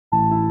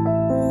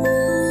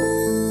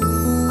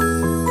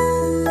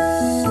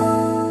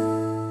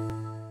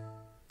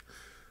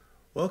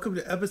Welcome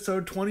to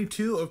episode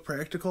 22 of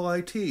Practical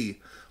IT.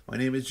 My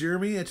name is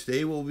Jeremy, and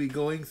today we'll be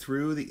going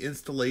through the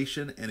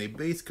installation and a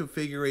base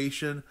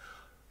configuration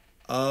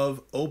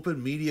of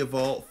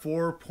OpenMediaVault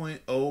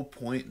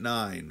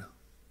 4.0.9.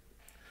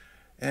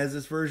 As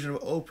this version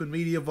of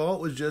OpenMediaVault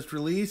was just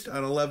released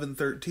on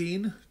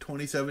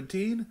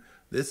 11/13/2017,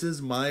 this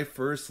is my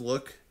first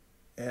look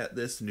at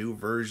this new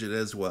version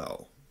as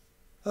well.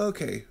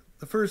 Okay,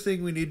 the first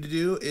thing we need to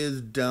do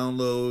is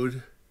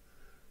download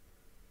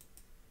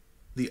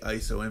the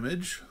ISO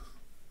image.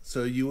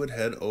 So you would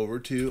head over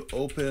to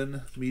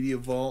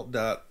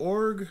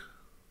openmediavault.org,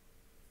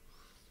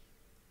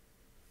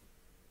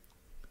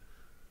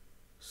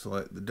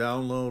 select the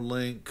download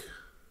link,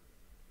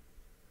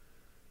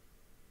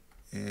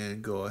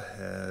 and go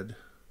ahead.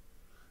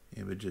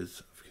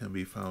 Images can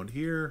be found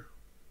here,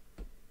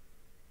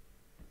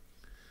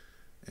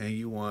 and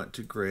you want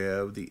to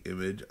grab the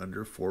image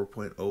under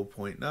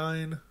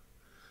 4.0.9,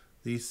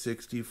 the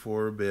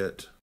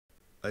 64-bit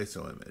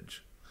ISO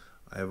image.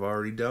 I have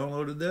already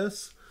downloaded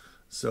this,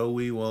 so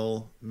we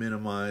will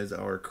minimize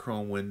our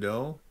Chrome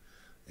window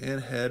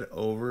and head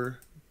over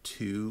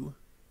to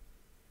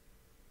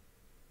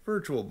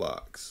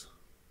VirtualBox.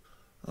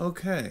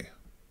 Okay,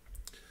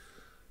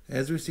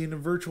 as we've seen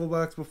in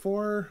VirtualBox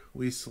before,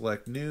 we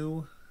select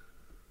New,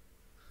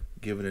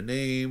 give it a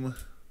name,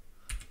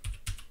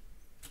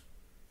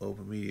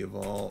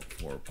 OpenMediaVault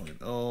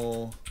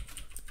 4.0,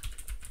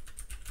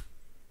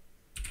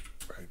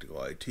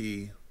 Practical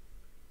IT.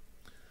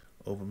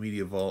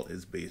 OpenMediaVault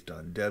is based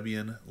on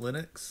Debian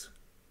Linux.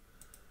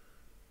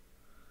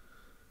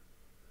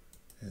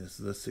 And this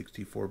is the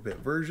 64-bit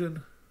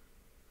version.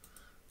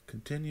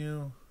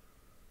 Continue.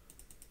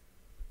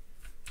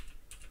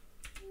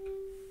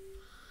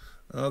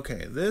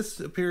 Okay,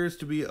 this appears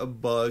to be a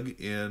bug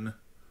in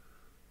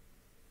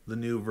the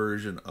new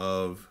version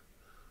of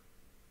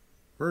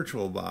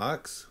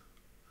VirtualBox,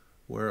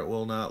 where it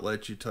will not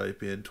let you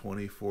type in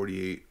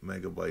 2048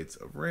 megabytes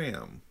of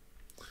RAM.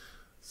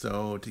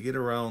 So to get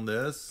around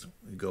this,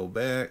 we go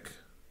back,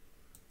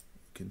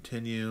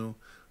 continue.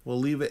 We'll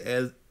leave it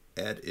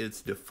at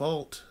its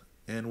default,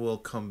 and we'll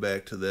come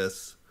back to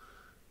this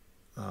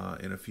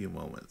in a few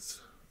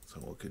moments.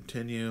 So we'll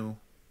continue.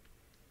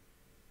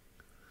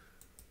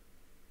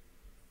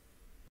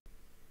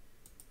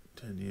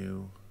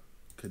 Continue.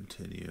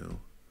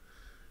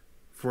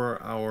 For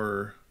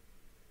our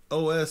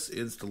OS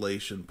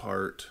installation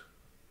part,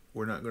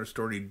 we're not going to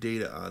store any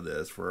data on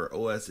this. For our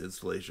OS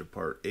installation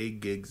part, 8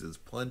 gigs is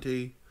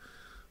plenty.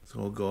 So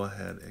we'll go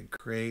ahead and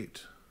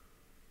create.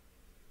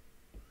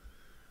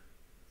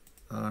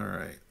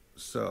 Alright,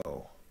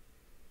 so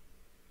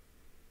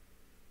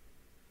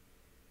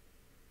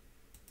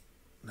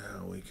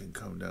now we can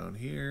come down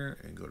here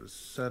and go to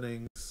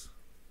settings.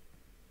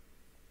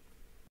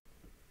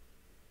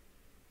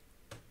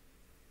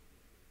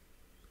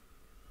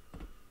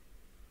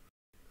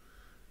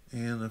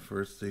 And the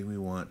first thing we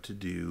want to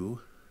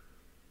do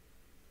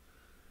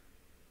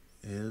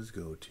is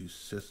go to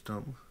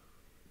System,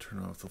 turn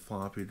off the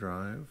floppy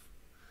drive,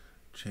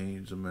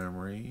 change the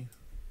memory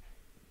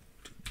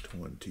to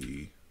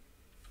 20.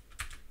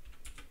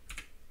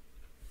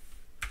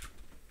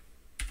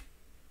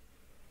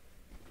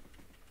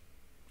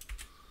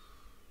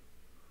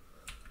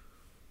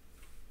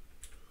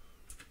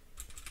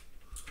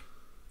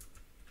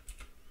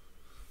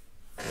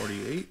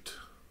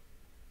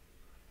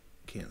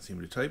 Can't seem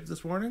to type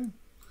this morning.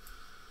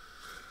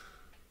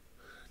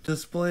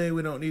 Display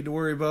we don't need to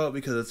worry about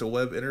because it's a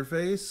web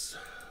interface.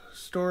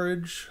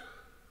 Storage,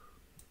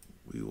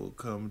 we will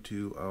come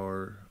to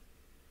our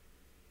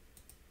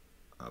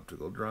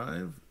optical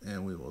drive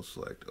and we will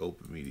select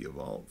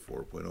OpenMediaVault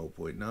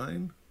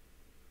 4.0.9.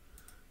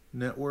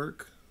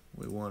 Network,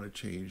 we want to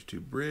change to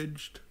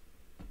bridged,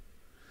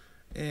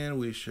 and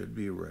we should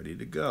be ready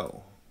to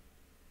go.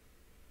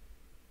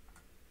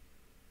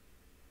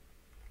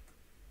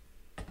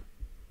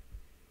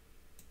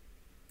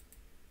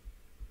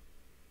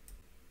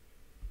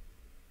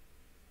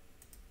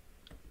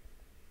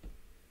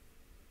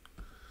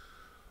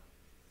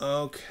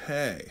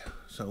 Okay,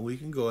 so we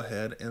can go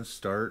ahead and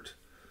start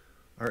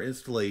our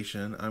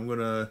installation. I'm going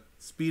to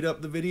speed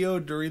up the video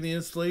during the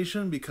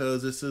installation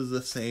because this is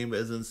the same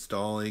as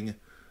installing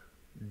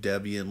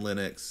Debian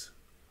Linux,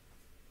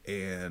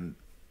 and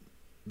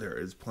there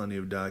is plenty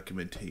of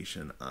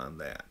documentation on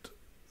that.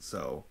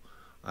 So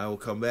I will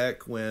come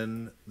back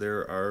when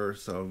there are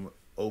some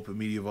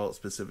OpenMediaVault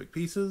specific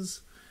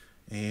pieces,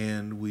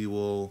 and we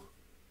will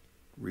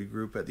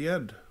regroup at the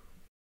end.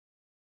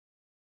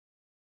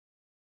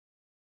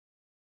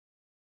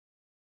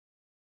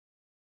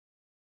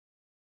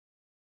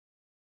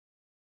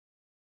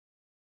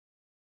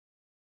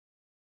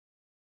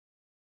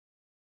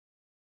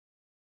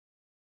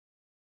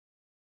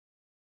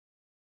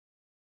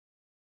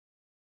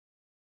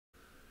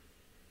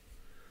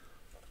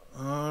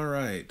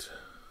 Alright,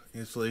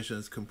 installation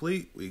is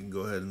complete. We can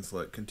go ahead and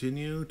select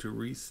continue to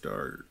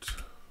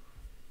restart.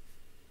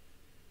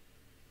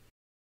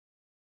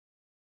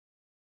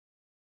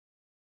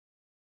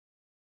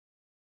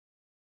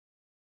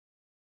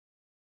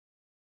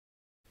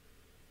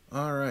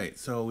 Alright,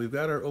 so we've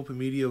got our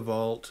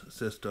OpenMediaVault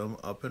system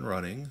up and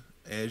running.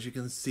 As you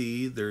can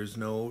see, there's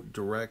no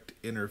direct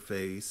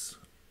interface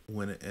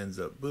when it ends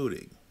up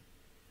booting.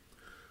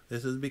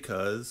 This is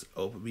because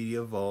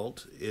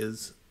OpenMediaVault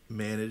is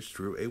managed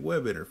through a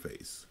web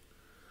interface.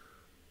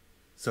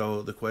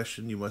 So the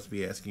question you must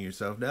be asking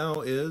yourself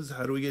now is,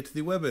 how do we get to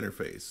the web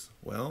interface?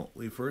 Well,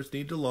 we first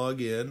need to log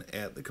in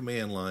at the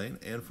command line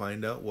and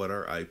find out what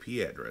our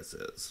IP address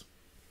is.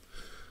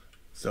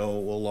 So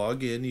we'll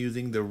log in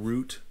using the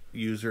root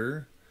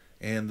user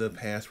and the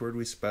password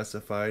we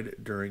specified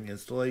during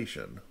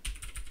installation.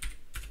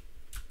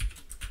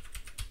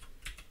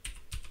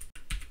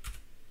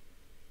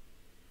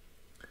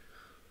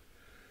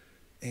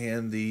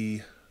 And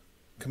the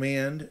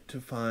command to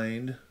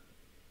find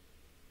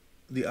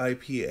the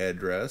IP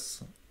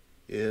address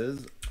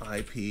is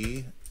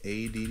ipaddr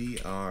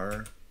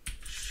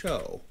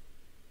show.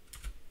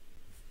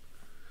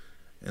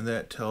 And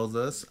that tells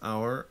us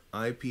our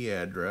IP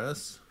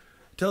address.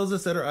 It tells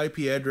us that our IP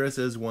address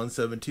is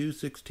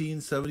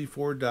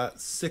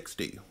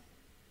 172.16.74.60.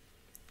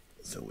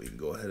 So we can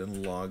go ahead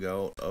and log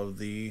out of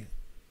the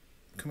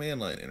command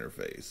line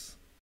interface.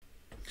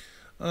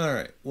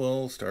 Alright,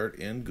 we'll start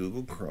in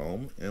Google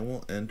Chrome and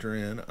we'll enter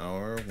in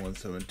our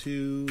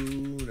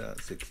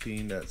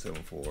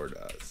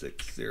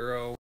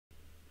 172.16.74.60.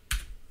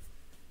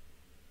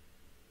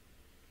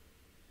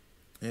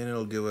 And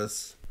it'll give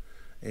us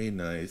a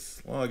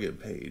nice login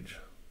page.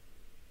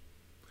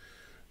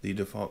 The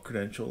default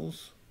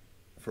credentials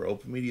for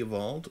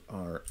OpenMediaVault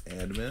are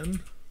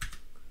admin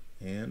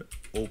and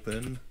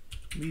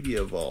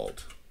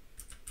OpenMediaVault.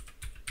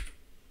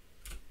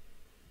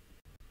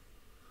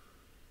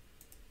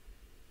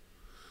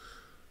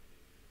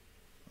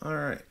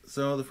 Alright,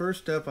 so the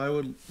first step I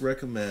would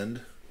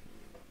recommend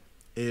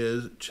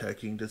is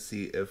checking to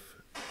see if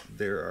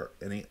there are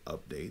any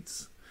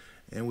updates.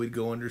 And we'd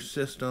go under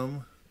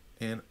System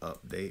and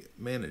Update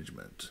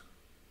Management.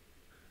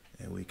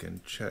 And we can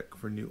check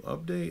for new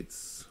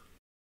updates.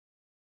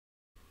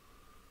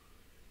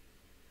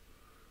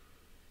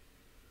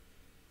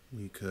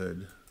 We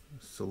could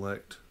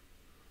select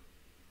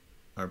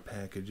our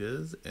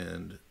packages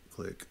and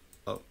click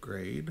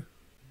Upgrade.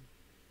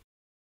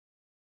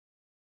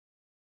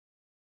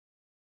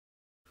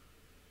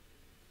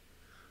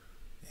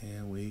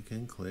 And we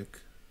can click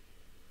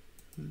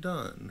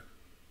Done.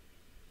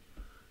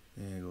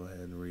 And go ahead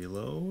and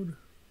reload.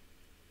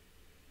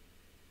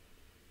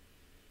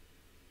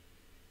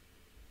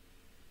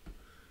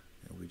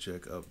 And we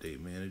check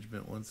Update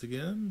Management once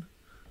again.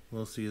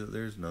 We'll see that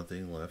there's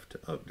nothing left to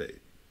update.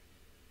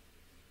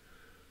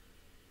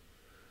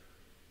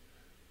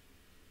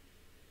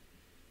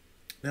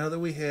 Now that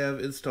we have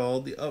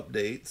installed the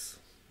updates,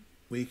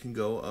 we can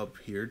go up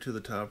here to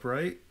the top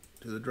right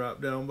to the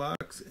drop down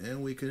box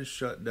and we can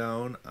shut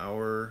down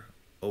our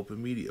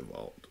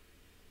OpenMediaVault.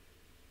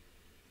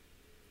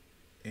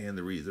 And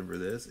the reason for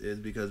this is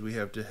because we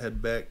have to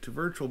head back to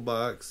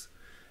VirtualBox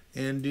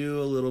and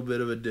do a little bit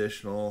of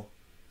additional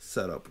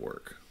setup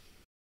work.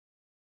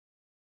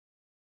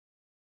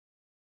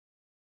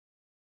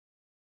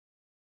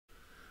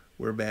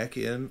 We're back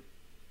in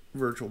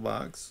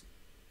VirtualBox.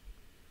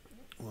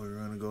 We're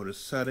going to go to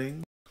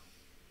Settings.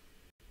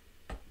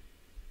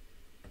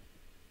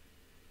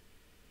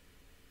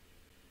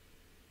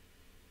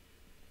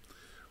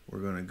 We're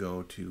going to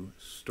go to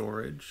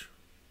Storage.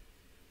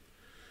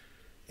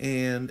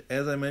 And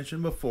as I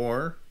mentioned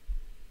before,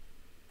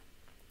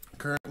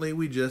 currently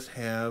we just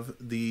have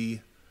the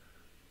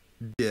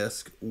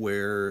disk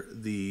where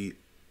the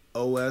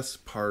OS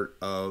part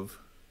of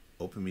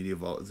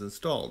OpenMediaVault is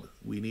installed.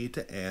 We need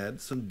to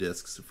add some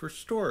disks for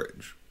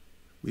storage.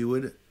 We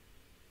would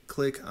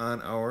click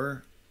on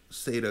our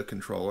SATA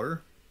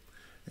controller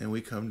and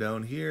we come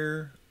down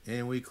here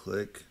and we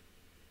click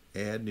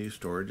Add New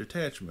Storage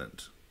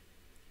Attachment.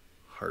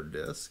 Hard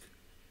disk.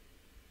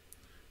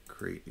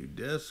 Create new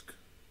disk.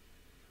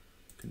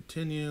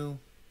 Continue.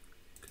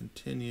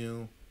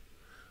 Continue.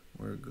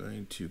 We're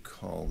going to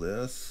call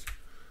this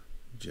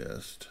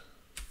just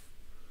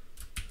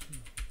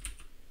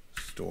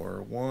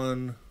Store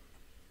 1.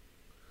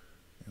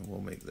 And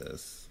we'll make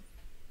this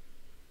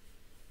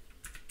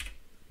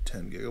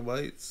 10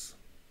 gigabytes.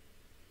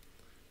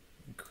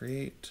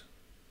 Create.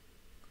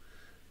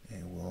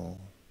 And we'll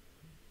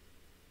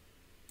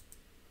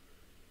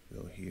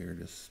go here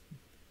to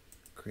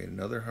create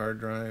another hard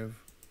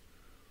drive.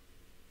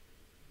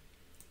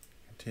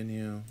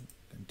 Continue,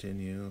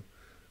 continue.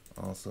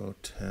 Also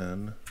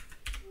 10.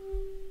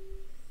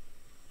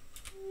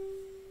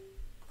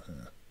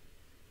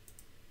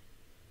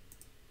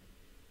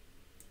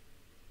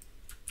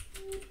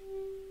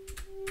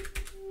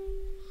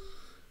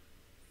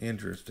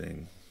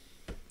 Interesting.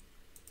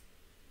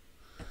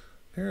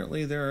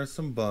 Apparently there are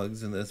some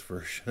bugs in this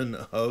version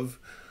of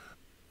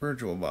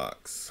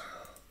VirtualBox.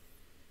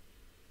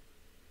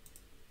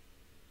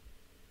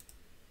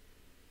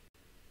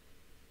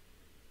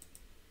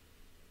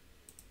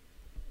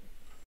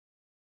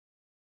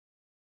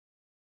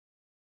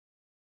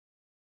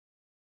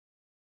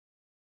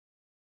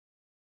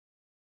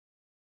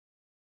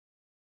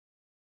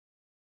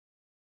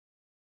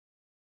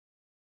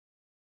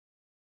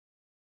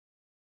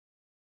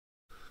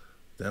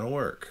 That'll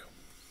work.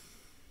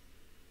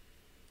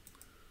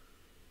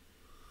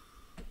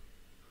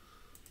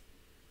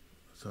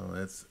 So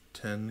that's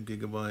 10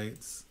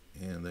 gigabytes,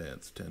 and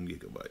that's 10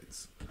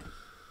 gigabytes.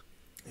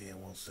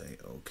 And we'll say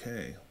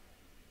OK.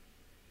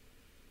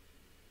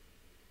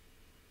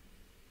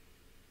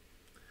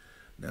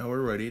 Now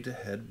we're ready to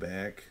head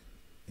back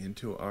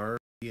into our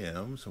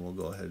VM, so we'll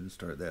go ahead and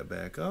start that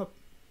back up.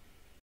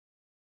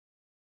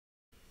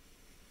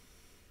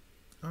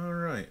 All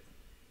right.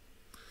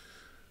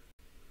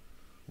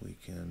 We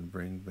can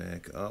bring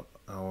back up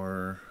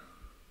our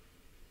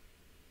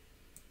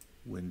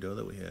window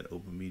that we had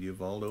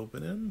OpenMediaVault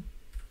open in.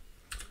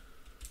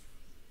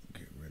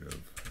 Get rid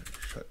of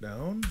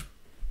shutdown.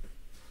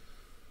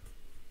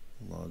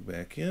 Log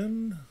back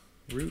in.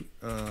 Root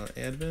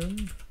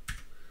admin.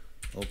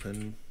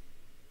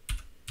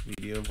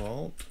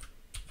 OpenMediaVault.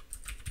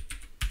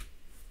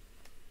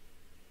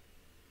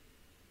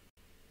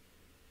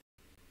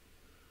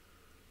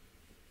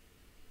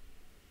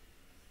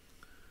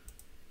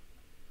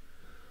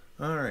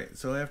 Alright,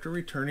 so after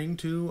returning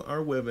to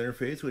our web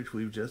interface, which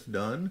we've just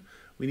done,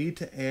 we need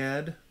to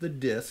add the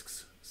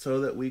disks so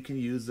that we can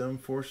use them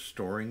for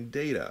storing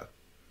data.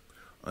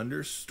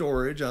 Under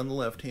storage on the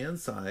left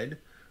hand side,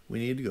 we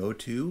need to go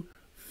to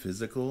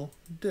physical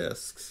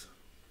disks.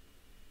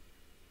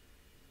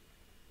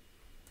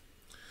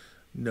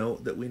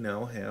 Note that we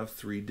now have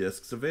 3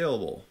 disks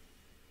available.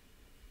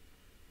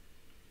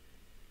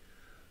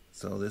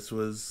 So this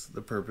was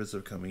the purpose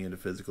of coming into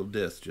physical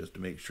disks, just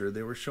to make sure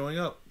they were showing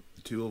up.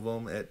 2 of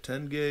them at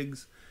 10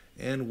 gigs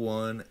and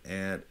 1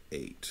 at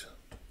 8.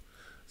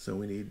 So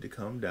we need to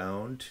come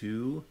down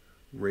to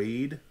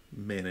RAID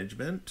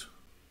management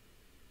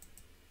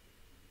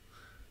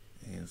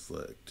and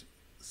select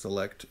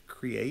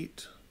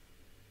create,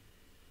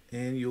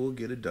 and you'll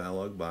get a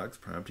dialog box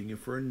prompting you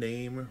for a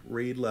name,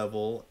 RAID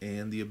level,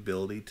 and the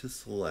ability to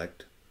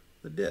select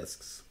the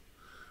disks.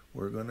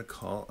 We're going to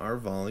call our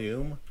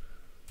volume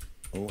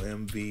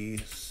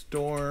OMV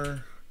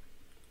store.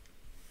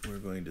 We're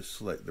going to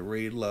select the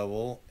RAID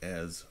level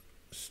as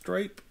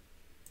stripe,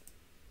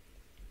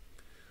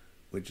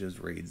 which is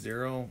RAID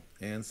 0,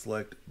 and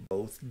select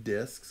both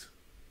disks,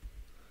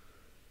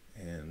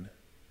 and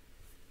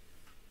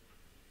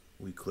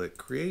we click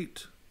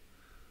create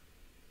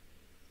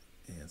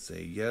and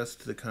say yes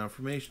to the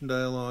confirmation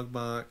dialog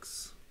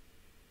box.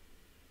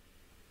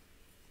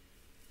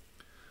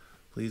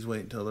 Please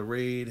wait until the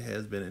RAID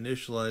has been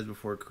initialized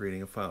before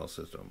creating a file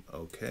system.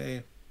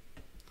 Okay.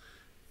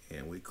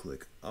 And we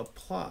click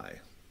apply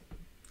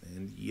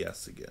and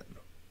yes again.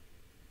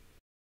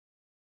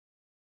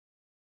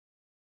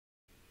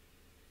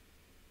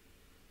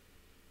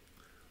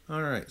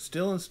 All right,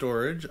 still in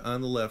storage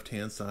on the left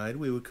hand side,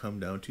 we would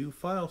come down to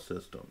file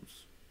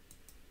systems.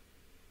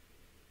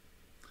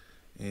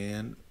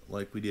 And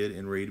like we did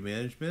in RAID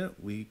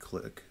management, we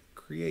click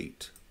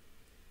create.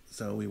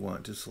 So we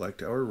want to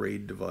select our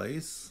RAID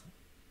device,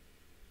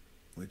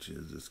 which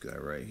is this guy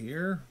right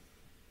here.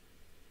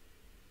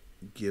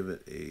 Give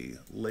it a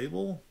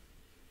label.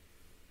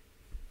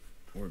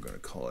 We're going to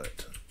call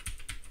it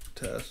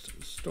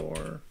test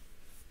store,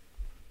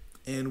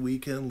 and we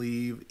can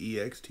leave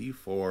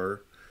ext4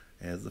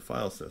 as the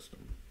file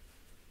system.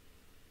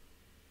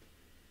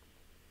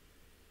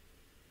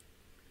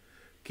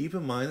 Keep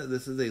in mind that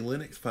this is a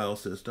Linux file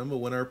system, but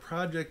when our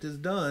project is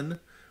done,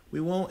 we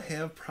won't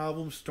have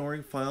problems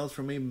storing files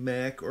from a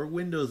Mac or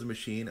Windows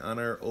machine on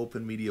our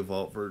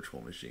OpenMediaVault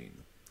virtual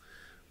machine.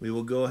 We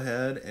will go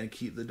ahead and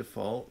keep the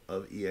default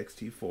of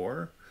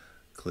ext4.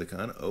 Click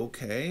on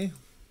OK.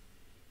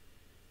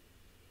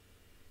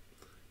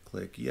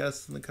 Click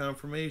yes in the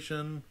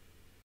confirmation.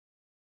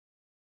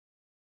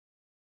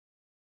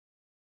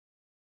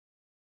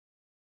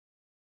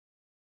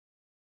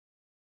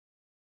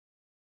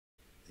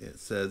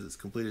 It says it's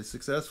completed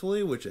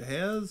successfully, which it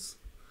has.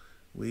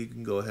 We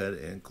can go ahead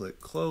and click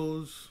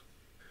close.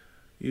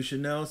 You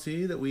should now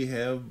see that we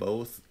have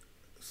both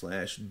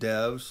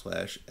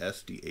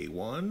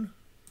 /dev/SDA1,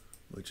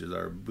 which is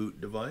our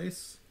boot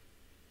device,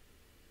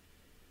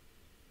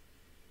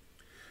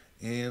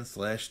 and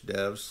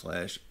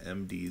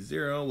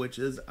 /dev/MD0, which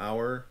is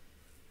our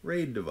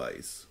RAID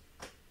device.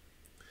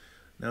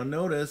 Now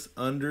notice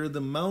under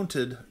the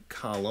mounted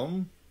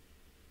column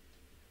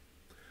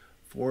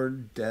for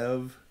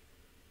dev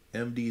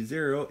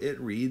MD0,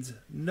 it reads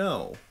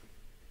no.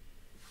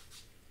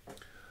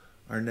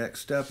 Our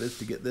next step is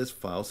to get this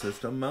file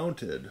system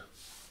mounted.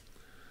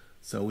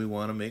 So we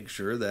want to make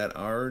sure that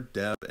our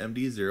dev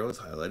MD0 is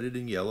highlighted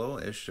in yellow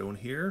as shown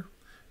here,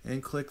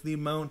 and click the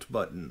mount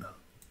button.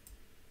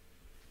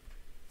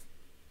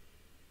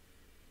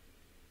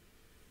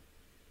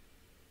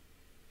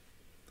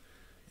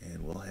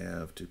 And we'll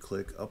have to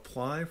click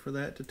apply for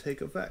that to take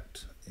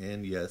effect,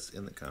 and yes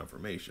in the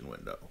confirmation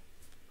window.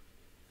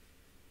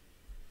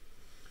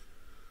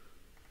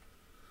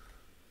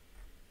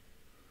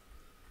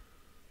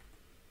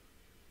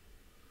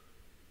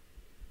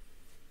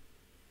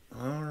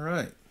 All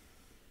right.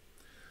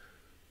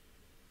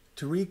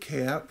 To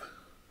recap,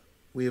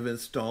 we have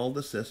installed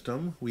the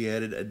system. We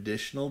added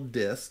additional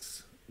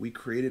disks we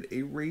created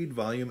a RAID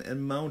volume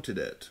and mounted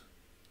it.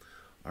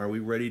 Are we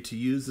ready to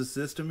use the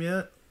system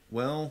yet?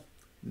 Well,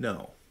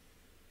 no.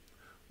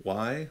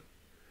 Why?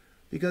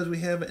 Because we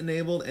haven't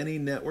enabled any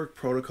network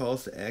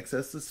protocols to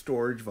access the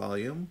storage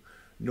volume,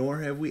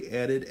 nor have we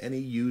added any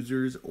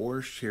users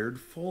or shared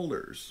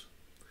folders.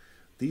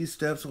 These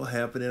steps will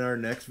happen in our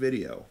next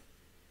video.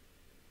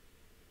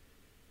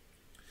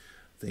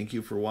 Thank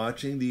you for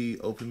watching the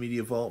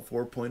OpenMediaVault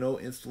 4.0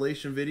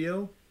 installation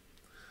video.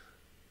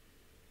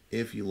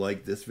 If you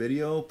like this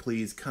video,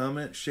 please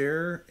comment,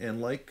 share,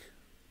 and like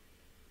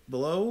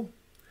below.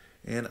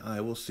 And I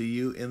will see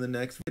you in the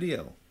next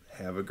video.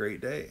 Have a great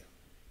day.